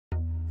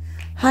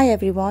Hi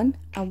everyone,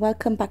 and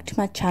welcome back to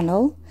my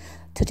channel.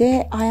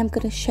 Today I am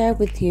going to share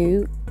with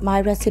you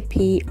my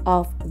recipe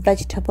of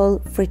vegetable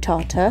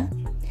frittata.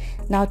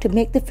 Now, to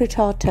make the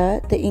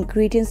frittata, the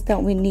ingredients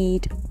that we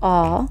need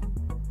are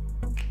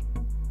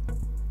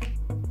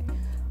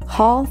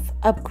half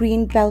a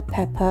green bell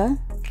pepper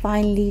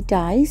finely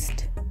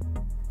diced,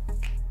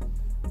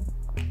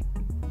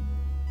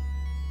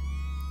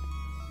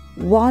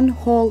 1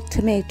 whole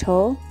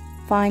tomato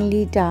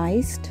finely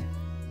diced,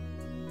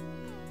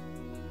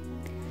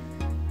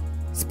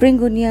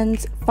 spring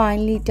onions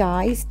finely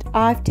diced.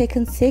 I've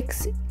taken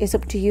 6, it's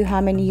up to you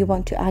how many you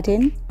want to add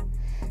in.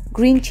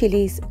 Green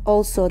chilies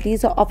also,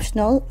 these are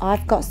optional.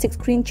 I've got 6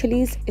 green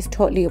chilies, it's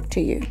totally up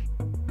to you.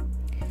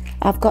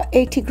 I've got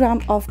 80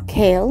 grams of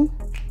kale,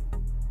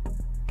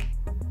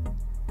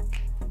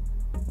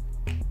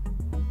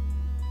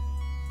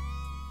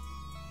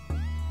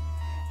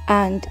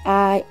 and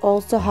I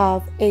also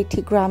have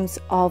 80 grams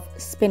of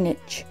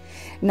spinach.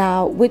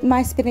 Now, with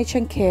my spinach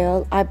and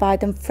kale, I buy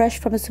them fresh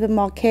from the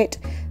supermarket,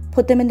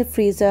 put them in the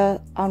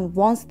freezer, and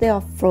once they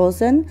are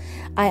frozen,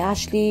 I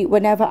actually,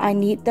 whenever I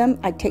need them,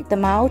 I take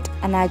them out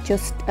and I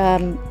just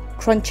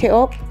crunch it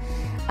up,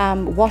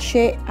 wash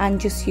it and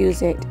just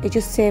use it. It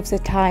just saves the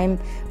time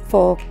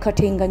for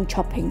cutting and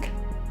chopping.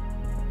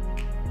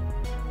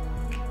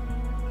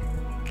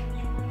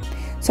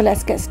 So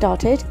let's get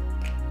started.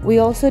 We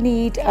also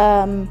need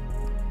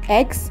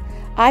eggs.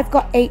 I've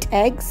got 8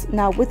 eggs.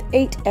 Now, with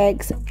 8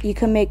 eggs, you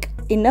can make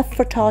enough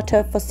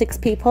frittata for 6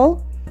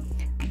 people.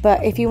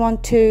 But if you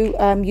want to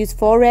use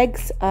 4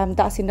 eggs,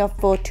 that's enough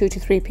for 2 to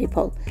 3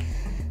 people.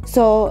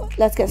 So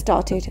let's get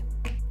started.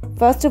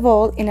 First of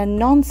all, in a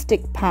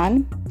non-stick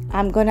pan,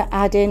 I'm going to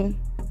add in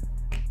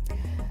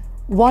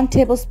 2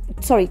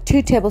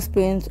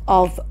 tablespoons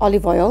of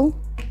olive oil.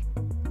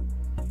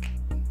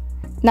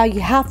 Now,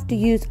 you have to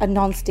use a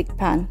non-stick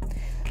pan.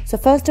 So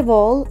first of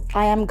all,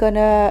 I am going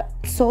to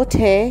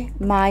saute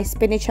my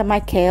spinach and my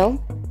kale.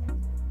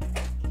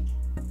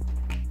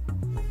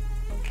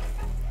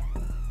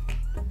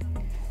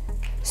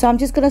 So I'm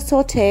just going to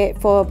saute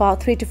it for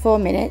about 3 to 4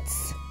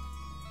 minutes.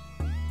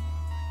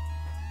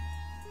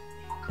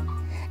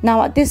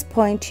 Now at this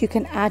point you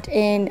can add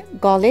in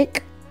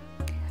garlic,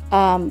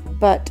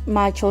 but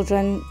my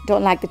children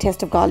don't like the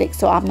taste of garlic,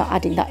 so I'm not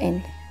adding that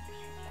in.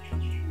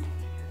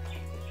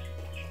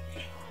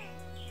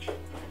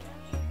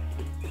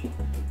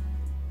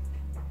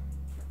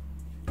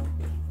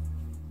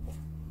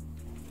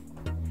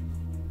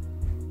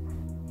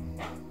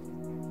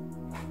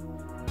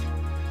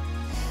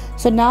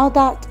 So now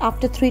that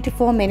after 3 to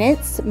 4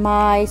 minutes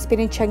my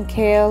spinach and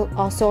kale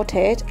are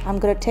sauteed, I'm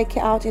going to take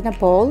it out in a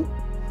bowl,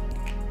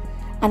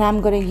 and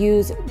I'm going to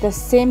use the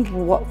same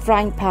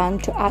frying pan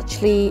to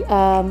actually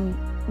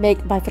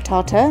make my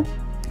frittata.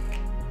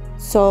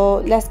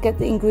 So let's get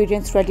the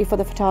ingredients ready for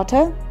the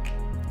frittata.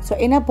 So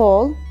in a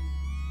bowl,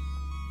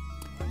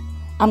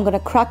 I'm going to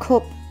crack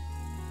up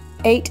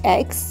 8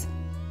 eggs.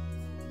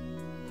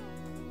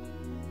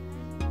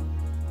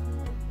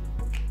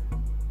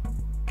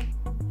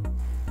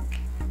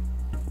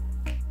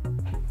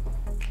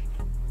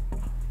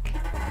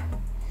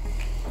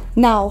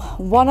 Now,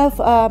 one of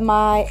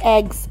my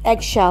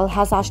eggshell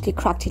has actually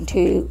cracked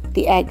into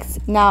the eggs.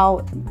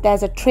 Now,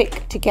 there's a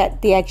trick to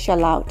get the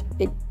eggshell out.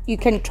 You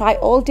can try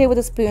all day with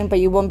a spoon, but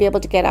you won't be able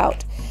to get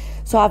out.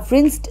 So I've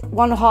rinsed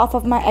 1/2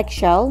 of my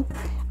eggshell,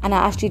 and I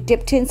actually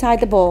dipped it inside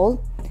the bowl.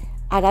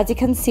 And as you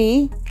can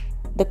see,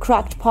 the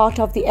cracked part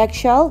of the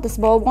eggshell, the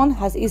small one,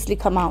 has easily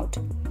come out.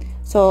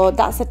 So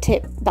that's a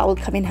tip that will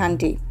come in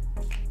handy.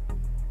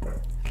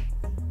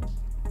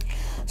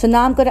 So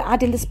now I'm going to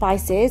add in the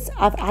spices.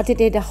 I've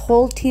added in a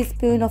whole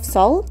teaspoon of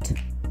salt,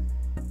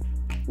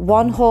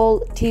 1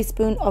 whole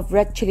teaspoon of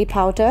red chili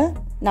powder.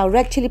 Now,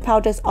 red chili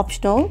powder is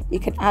optional. You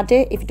can add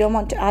it. If you don't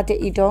want to add it,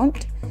 you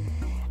don't.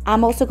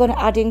 I'm also going to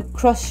add in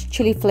crushed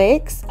chili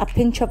flakes, a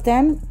pinch of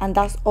them, and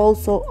that's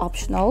also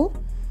optional.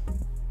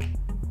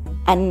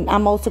 And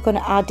I'm also going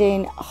to add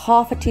in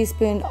 1/2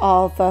 teaspoon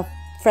of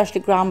freshly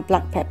ground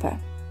black pepper.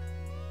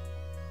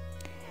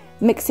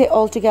 Mix it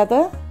all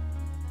together.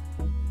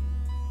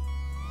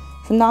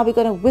 So now we're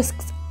going to whisk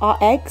our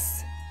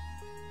eggs.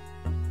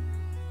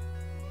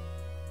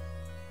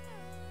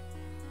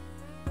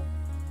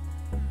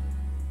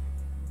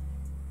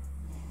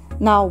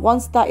 Now,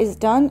 once that is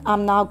done,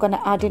 I'm now going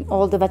to add in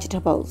all the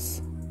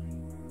vegetables.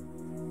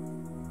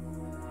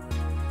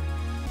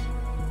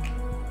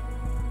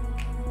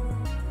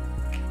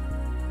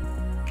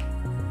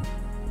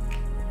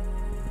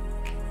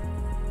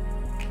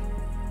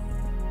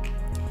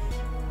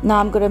 Now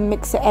I'm going to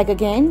mix the egg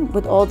again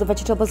with all the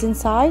vegetables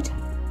inside.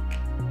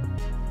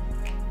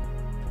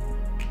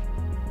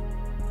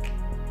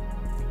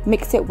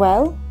 Mix it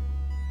well.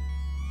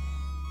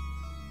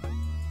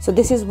 So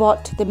this is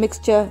what the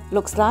mixture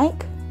looks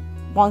like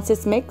once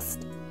it's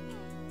mixed.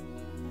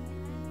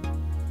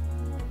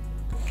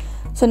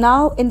 So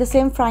now in the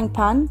same frying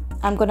pan,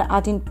 I'm going to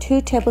add in 2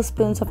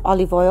 tablespoons of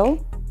olive oil.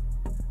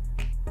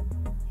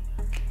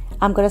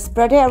 I'm going to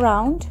spread it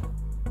around.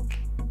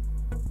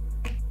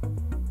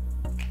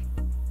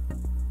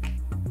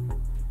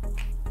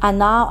 And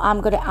now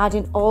I'm going to add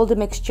in all the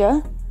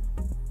mixture,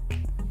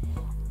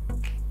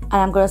 and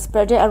I'm going to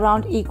spread it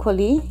around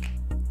equally.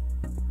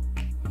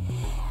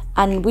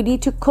 And we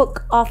need to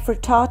cook our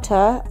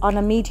frittata on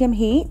a medium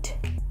heat,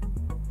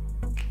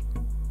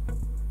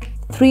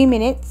 3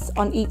 minutes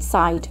on each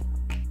side.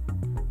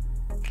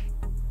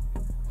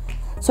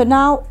 So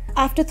now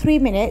after 3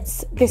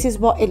 minutes, this is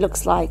what it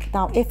looks like.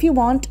 Now if you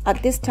want,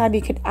 at this time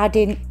you can add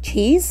in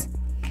cheese,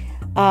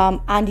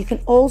 and you can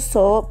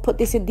also put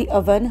this in the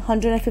oven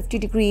 150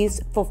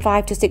 degrees for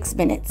 5 to 6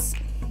 minutes.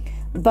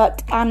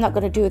 But I'm not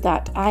going to do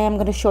that. I am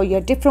going to show you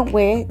a different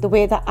way, the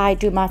way that I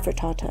do my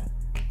frittata.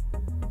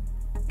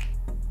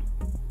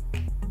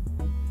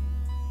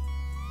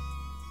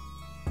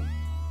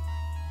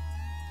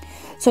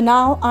 So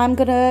now I'm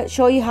going to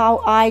show you how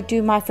I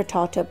do my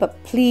frittata,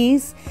 but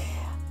please,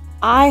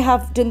 I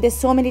have done this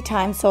so many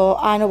times, so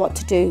I know what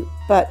to do.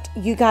 But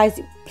you guys,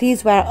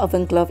 please wear an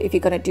oven glove if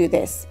you're going to do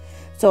this.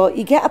 So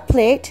you get a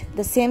plate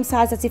the same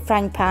size as your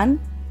frying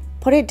pan,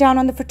 put it down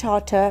on the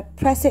frittata,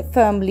 press it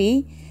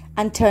firmly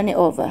and turn it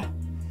over.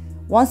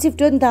 Once you've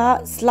done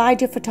that,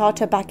 slide your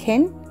frittata back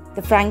in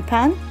the frying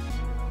pan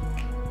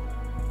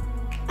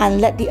and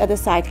let the other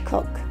side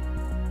cook.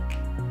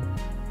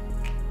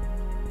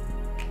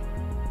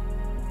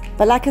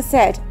 But like I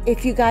said,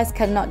 if you guys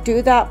cannot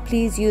do that,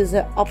 please use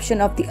the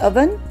option of the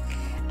oven.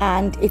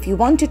 And if you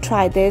want to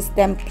try this,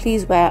 then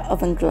please wear an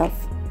oven glove.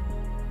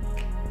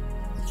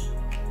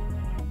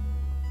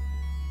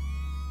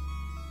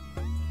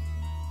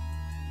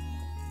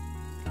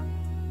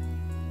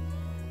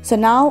 So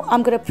now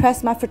I'm going to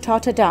press my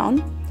frittata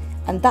down,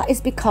 and that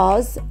is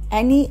because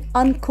any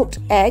uncooked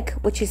egg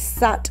which is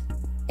sat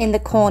in the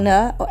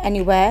corner or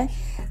anywhere,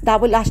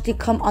 that will actually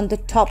come on the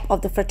top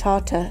of the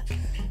frittata.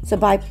 So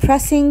by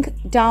pressing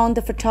down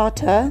the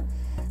frittata,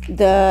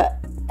 the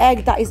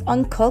egg that is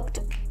uncooked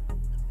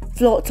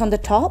floats on the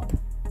top.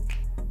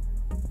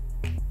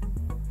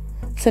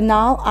 So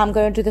now I'm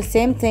going to do the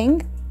same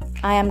thing.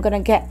 I am going to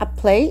get a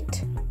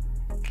plate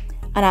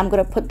and I'm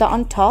going to put that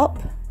on top,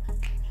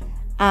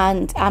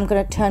 and I'm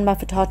going to turn my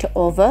frittata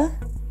over,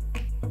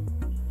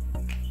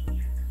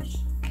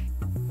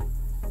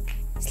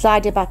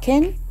 slide it back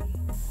in.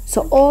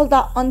 So all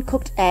that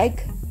uncooked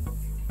egg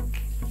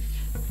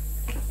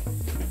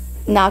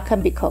now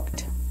can be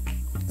cooked.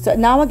 So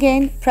now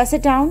again, press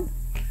it down.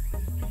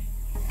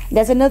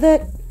 There's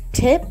another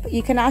tip.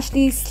 You can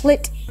actually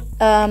slit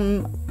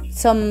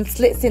some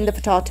slits in the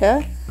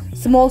frittata,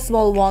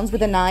 small ones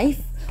with a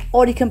knife,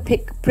 or you can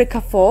prick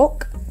a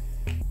fork,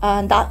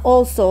 and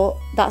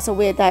that's a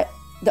way that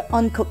the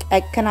uncooked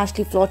egg can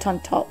actually float on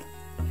top.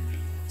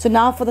 So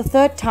now for the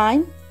third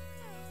time,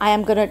 I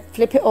am going to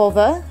flip it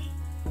over.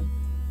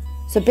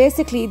 So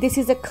basically this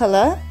is the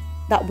color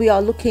that we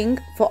are looking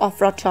for our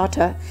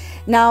frittata.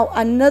 Now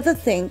another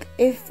thing,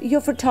 if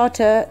your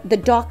frittata, the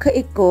darker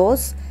it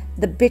goes,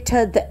 the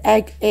bitter the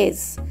egg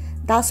is.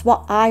 That's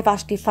what I've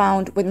actually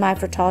found with my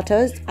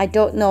frittatas. I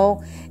don't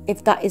know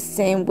if that is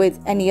same with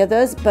any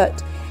others,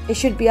 but it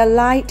should be a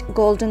light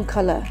golden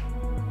color.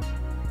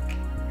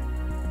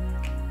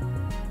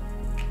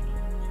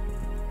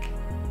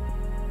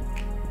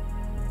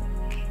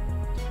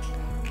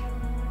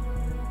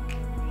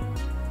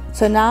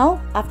 So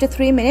now after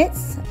 3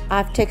 minutes,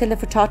 I've taken the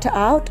frittata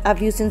out.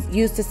 I've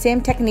used the same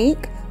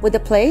technique with the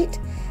plate,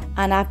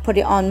 and I've put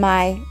it on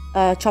my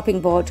chopping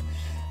board.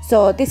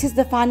 So this is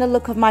the final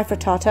look of my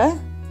frittata.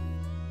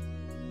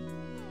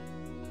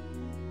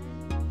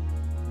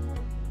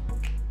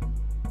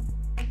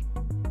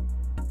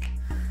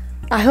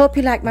 I hope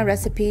you like my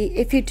recipe.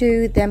 If you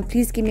do, then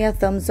please give me a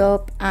thumbs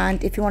up,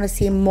 and if you want to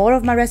see more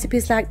of my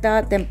recipes like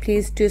that, then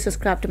please do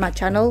subscribe to my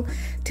channel.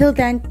 Till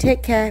then,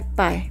 take care.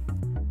 Bye.